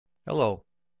Hello,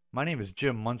 my name is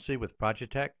Jim Muncie with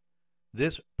Projetech.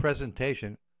 This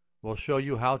presentation will show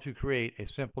you how to create a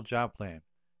simple job plan.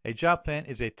 A job plan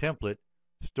is a template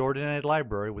stored in a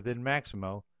library within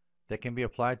Maximo that can be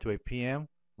applied to a PM,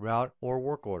 route, or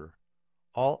work order.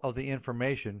 All of the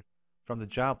information from the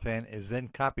job plan is then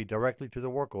copied directly to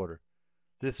the work order.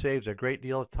 This saves a great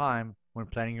deal of time when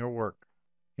planning your work.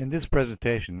 In this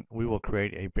presentation, we will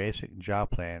create a basic job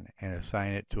plan and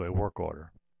assign it to a work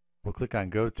order. We'll click on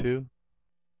Go To,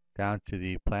 down to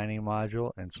the Planning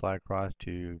module and slide across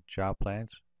to Job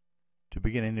Plans. To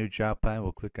begin a new job plan,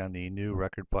 we'll click on the New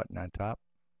Record button on top.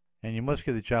 And you must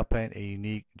give the job plan a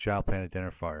unique job plan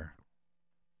identifier.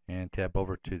 And tab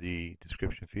over to the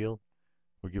description field.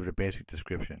 We'll give it a basic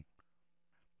description.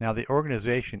 Now the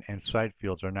organization and site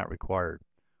fields are not required.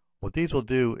 What these will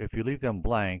do, if you leave them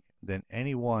blank, then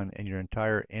anyone in your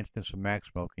entire instance of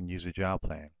Maximo can use a job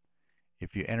plan.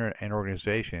 If you enter an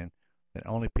organization, then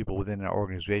only people within that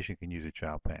organization can use a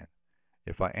job plan.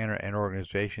 If I enter an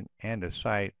organization and a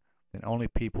site, then only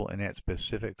people in that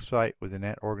specific site within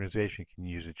that organization can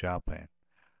use a job plan.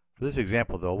 For this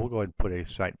example though, we'll go ahead and put a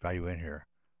site value in here.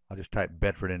 I'll just type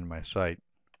Bedford into my site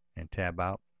and tab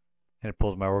out, and it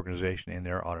pulls my organization in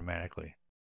there automatically.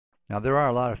 Now there are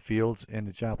a lot of fields in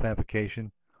the job plan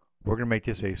application. We're going to make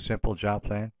this a simple job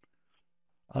plan.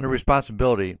 Under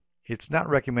responsibility, it's not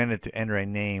recommended to enter a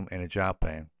name in a job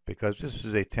plan because this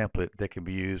is a template that can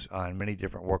be used on many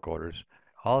different work orders.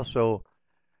 Also,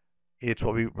 it's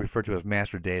what we refer to as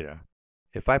master data.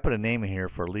 If I put a name in here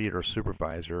for lead or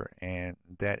supervisor and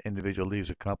that individual leaves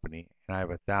a company and I have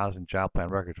 1,000 job plan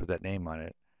records with that name on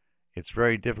it, it's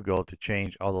very difficult to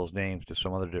change all those names to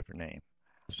some other different name.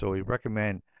 So we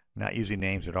recommend not using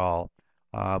names at all,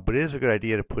 but it is a good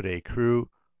idea to put a crew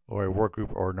or a work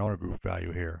group or an owner group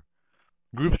value here.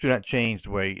 Groups do not change the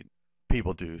way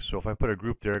people do. So if I put a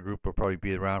group there, a group will probably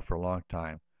be around for a long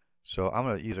time. So I'm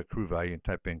going to use a crew value and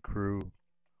type in crew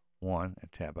 1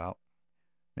 and tab out.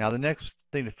 Now the next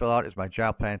thing to fill out is my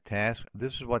job plan task.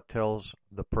 This is what tells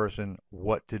the person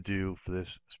what to do for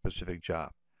this specific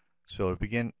job. So to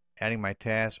begin adding my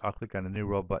tasks, I'll click on the New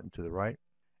Row button to the right.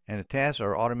 And the tasks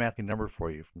are automatically numbered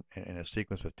for you in a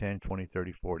sequence of 10, 20,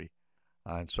 30, 40,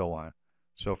 and so on.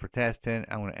 So for task 10,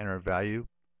 I'm going to enter a value,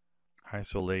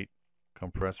 isolate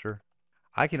compressor.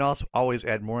 I can also always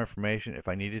add more information if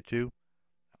I needed to.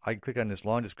 I can click on this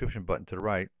long description button to the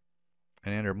right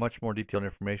and enter much more detailed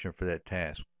information for that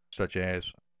task, such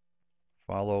as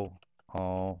follow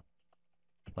all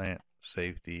plant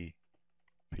safety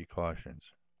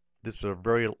precautions. This is a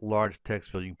very large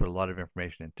text field. You can put a lot of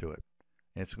information into it.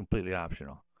 And it's completely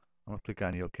optional. I'm going to click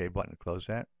on the OK button to close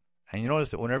that. And you notice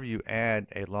that whenever you add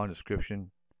a long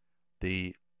description,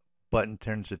 the button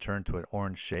tends to turn to an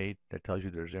orange shade that tells you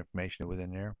there's information within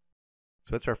there.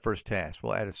 So that's our first task.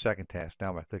 We'll add a second task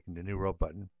now by clicking the New Row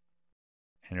button.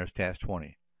 And there's task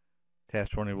 20.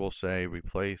 Task 20 will say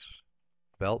replace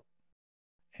belt.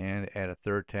 And add a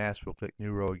third task, we'll click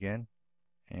New Row again.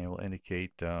 And we'll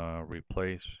indicate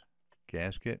replace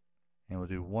gasket. And we'll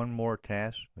do one more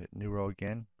task, hit New Row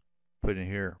again. Put in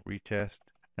here retest.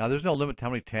 Now there's no limit to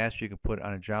how many tasks you can put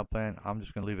on a job plan. I'm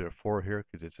just going to leave it at 4 here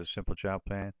because it's a simple job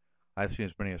plan. I've seen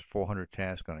as many as 400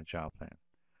 tasks on a job plan.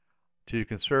 To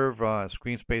conserve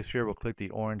screen space here, we'll click the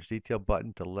orange detail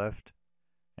button to the left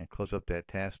and close up that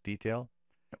task detail.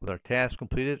 With our task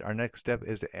completed, our next step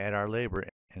is to add our labor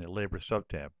in the labor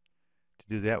subtab. To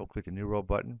do that, we'll click the New Row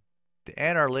button. To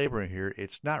add our labor in here,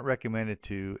 it's not recommended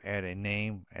to add a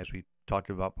name as we talked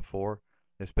about before.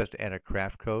 It's best to add a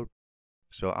craft code.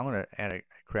 So I'm going to add a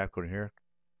craft code in here.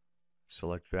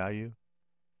 Select value.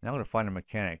 Now I'm going to find a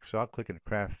mechanic. So I'll click in the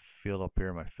craft field up here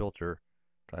in my filter,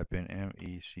 type in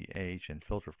MECH and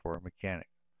filter for a mechanic.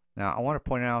 Now I want to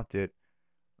point out that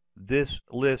this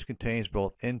list contains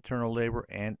both internal labor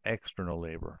and external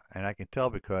labor. And I can tell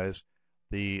because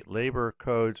the labor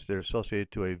codes that are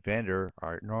associated to a vendor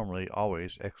are normally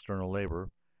always external labor.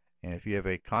 And if you have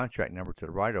a contract number to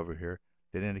the right over here,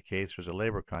 that indicates there's a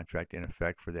labor contract in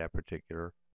effect for that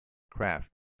particular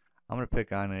craft. I'm going to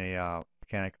pick on a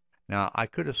mechanic. Now I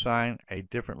could assign a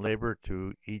different labor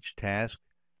to each task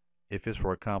if it's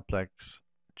for a complex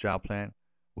job plan,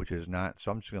 which is not.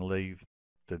 So I'm just going to leave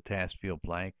the task field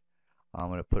blank. I'm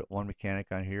going to put one mechanic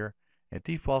on here. It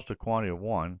defaults to a quantity of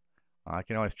 1. I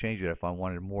can always change it if I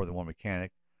wanted more than one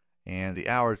mechanic. And the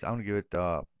hours, I'm going to give it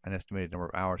an estimated number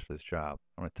of hours for this job.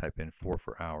 I'm going to type in 4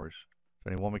 for hours. So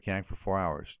I need one mechanic for 4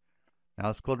 hours. Now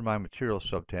let's go to my materials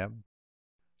subtab.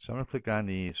 So I'm going to click on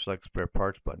the select spare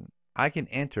parts button. I can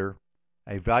enter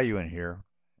a value in here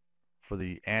for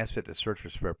the asset to search for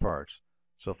spare parts.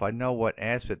 So if I know what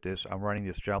asset I'm running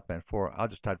this job plan for, I'll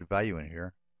just type the value in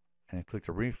here. and click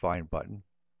the Refine button.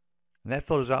 And that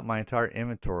filters out my entire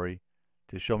inventory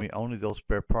to show me only those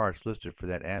spare parts listed for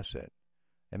that asset.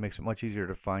 It makes it much easier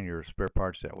to find your spare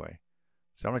parts that way.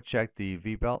 So I'm going to check the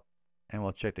V-belt, and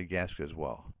we'll check the gasket as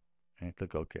well. And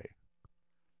click OK.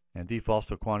 And defaults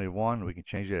to quantity of 1. We can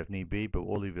change that if need be, but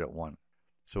we'll leave it at 1.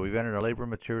 So we've entered our labor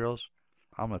materials.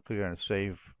 I'm going to click on the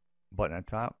Save button on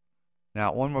top.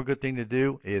 Now, one more good thing to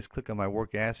do is click on my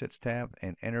Work Assets tab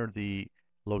and enter the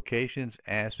locations,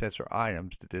 assets, or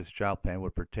items that this job plan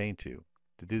would pertain to.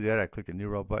 To do that, I click the New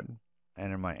Row button,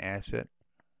 enter my asset,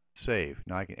 save.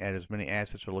 Now I can add as many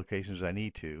assets or locations as I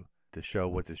need to show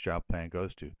what this job plan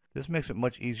goes to. This makes it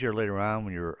much easier later on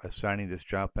when you're assigning this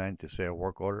job plan to, say, a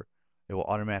work order. It will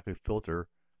automatically filter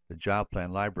the job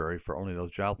plan library for only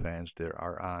those job plans that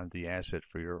are on the asset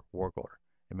for your work order.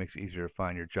 It makes it easier to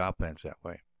find your job plans that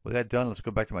way. With that done, let's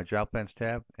go back to my job plans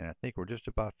tab, and I think we're just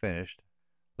about finished.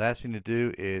 Last thing to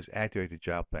do is activate the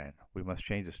job plan. We must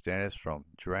change the status from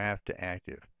draft to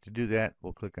active. To do that,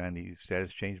 we'll click on the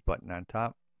status change button on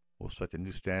top. We'll select the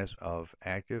new status of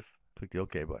active, click the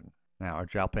OK button. Now our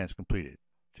job plan is completed.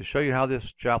 To show you how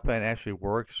this job plan actually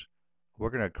works, we're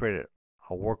going to create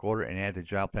a work order and add the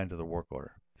job plan to the work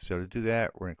order. So to do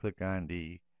that, we're going to click on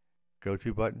the Go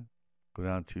To button, go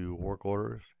down to Work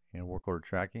Orders and Work Order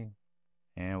Tracking,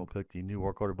 and we'll click the New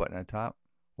Work Order button on top.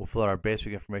 We'll fill out our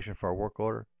basic information for our work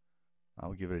order.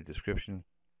 We'll give it a description,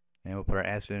 and we'll put our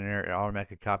asset in there. It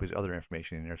automatically copies other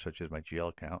information in there, such as my GL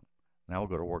account. Now we'll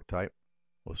go to Work Type.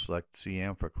 We'll select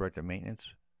CM for corrective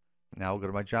maintenance. Now we'll go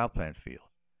to my job plan field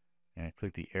and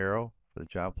click the arrow for the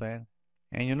job plan.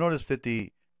 And you'll notice that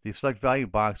the select value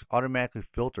box automatically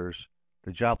filters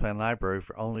the job plan library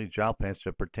for only job plans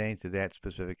that pertain to that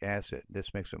specific asset.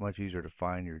 This makes it much easier to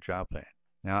find your job plan.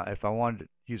 Now, if I wanted to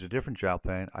use a different job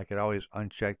plan, I could always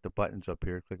uncheck the buttons up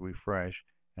here, click refresh,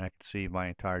 and I can see my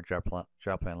entire job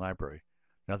plan library.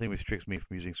 Nothing restricts me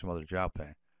from using some other job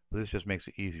plan, but this just makes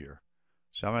it easier.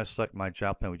 So I'm going to select my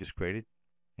job plan we just created,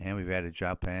 and we've added a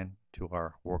job plan to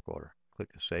our work order.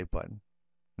 Click the Save button.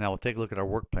 Now we'll take a look at our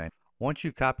work plan. Once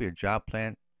you copy a job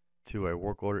plan to a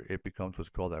work order, it becomes what's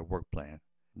called a work plan.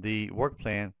 The work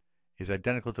plan is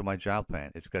identical to my job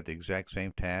plan. It's got the exact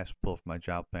same tasks pulled from my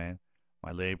job plan,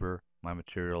 my labor, my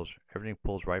materials, everything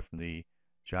pulls right from the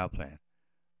job plan.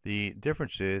 The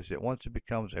difference is that once it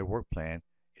becomes a work plan,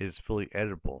 it is fully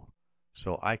editable.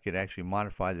 So I could actually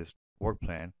modify this work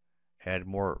plan, add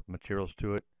more materials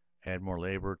to it, add more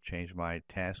labor, change my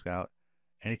task out.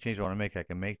 Any change I want to make, I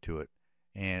can make to it.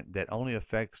 And that only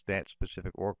affects that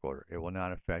specific work order. It will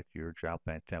not affect your job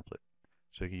plan template.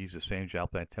 So you can use the same job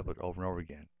plan template over and over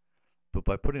again. But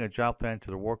by putting a job plan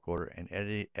to the work order and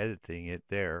editing it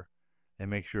there, it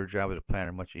makes your job as a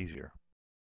planner much easier.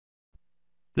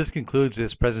 This concludes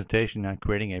this presentation on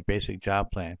creating a basic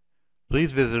job plan.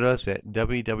 Please visit us at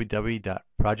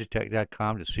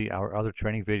www.projetech.com to see our other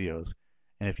training videos.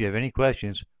 And if you have any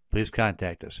questions, please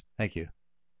contact us. Thank you.